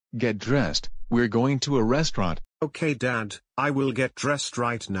Get dressed, we're going to a restaurant. Okay Dad, I will get dressed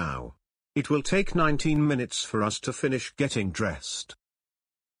right now. It will take 19 minutes for us to finish getting dressed.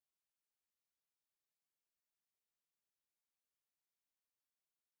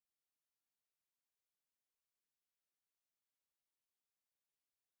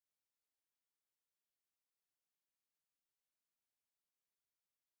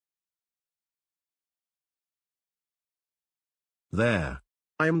 There.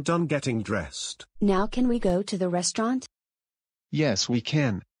 I am done getting dressed. Now can we go to the restaurant? Yes, we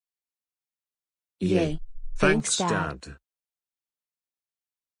can. Yay. Thanks, Dad.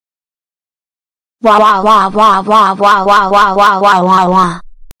 Wah wah wah wah wah wah wah wah wah wah wah wah.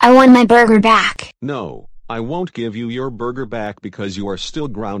 I want my burger back. No, I won't give you your burger back because you are still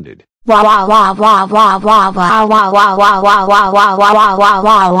grounded. Wah wah wah wah wah wah wah wah wah wah wah wah wah wah wah wah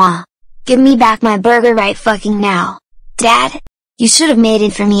wah wah. Give me back my burger right fucking now. Dad, you should have made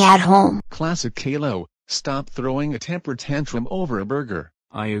it for me at home. Classic Kalo, stop throwing a temper tantrum over a burger.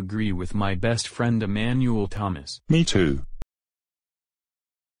 I agree with my best friend Emmanuel Thomas. Me too.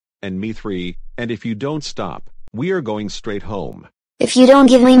 And me 3, and if you don't stop, we are going straight home. If you don't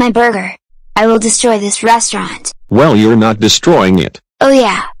give me my burger, I will destroy this restaurant. Well, you're not destroying it. Oh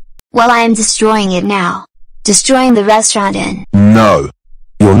yeah. Well, I am destroying it now. Destroying the restaurant and... No.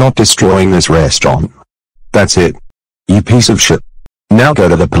 You're not destroying this restaurant. That's it. You piece of shit. Now go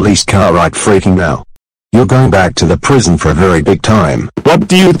to the police car right freaking now. You're going back to the prison for a very big time. What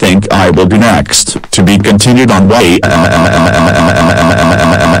do you think I will do next? To be continued on way.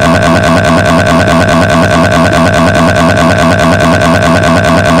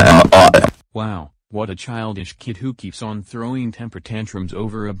 Wow, what a childish kid who keeps on throwing temper tantrums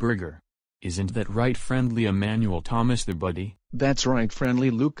over a burger. Isn't that right, friendly Emmanuel Thomas the buddy? That's right,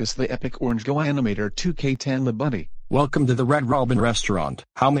 friendly Lucas the epic orange go animator 2K10 the buddy. Welcome to the Red Robin restaurant.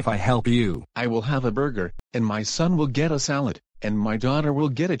 How may I help you? I will have a burger, and my son will get a salad, and my daughter will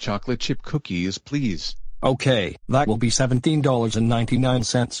get a chocolate chip cookies, please. Okay, that will be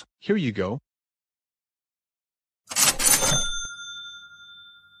 $17.99. Here you go.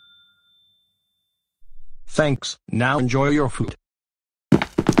 Thanks, now enjoy your food.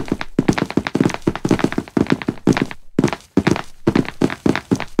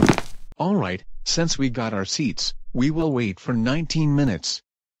 Alright, since we got our seats, we will wait for 19 minutes.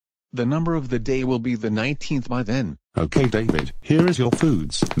 The number of the day will be the 19th by then. Okay David, here is your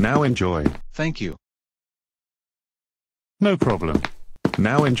foods. Now enjoy. Thank you. No problem.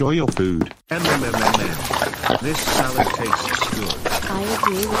 Now enjoy your food. This salad tastes good. I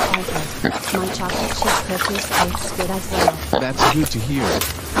agree with Arthur. My chocolate chip cookies taste good as well. That's good to hear.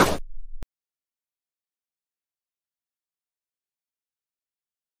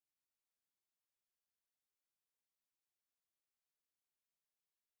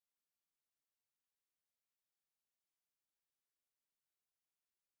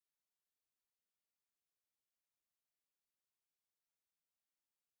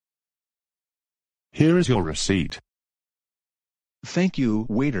 Here is your receipt. Thank you,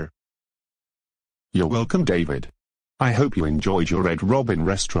 waiter. You're welcome, David. I hope you enjoyed your Red Robin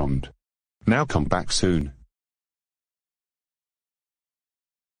restaurant. Now come back soon.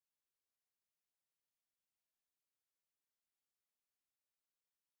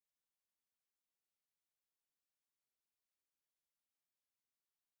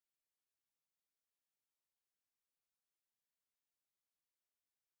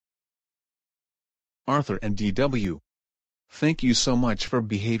 Arthur and DW. Thank you so much for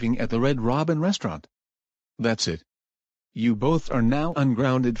behaving at the Red Robin restaurant. That's it. You both are now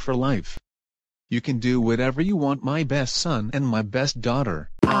ungrounded for life. You can do whatever you want, my best son and my best daughter.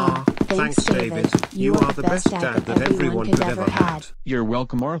 Thanks David. You are the best dad that everyone could ever had. You're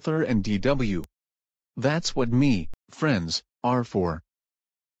welcome, Arthur and DW. That's what me, friends, are for.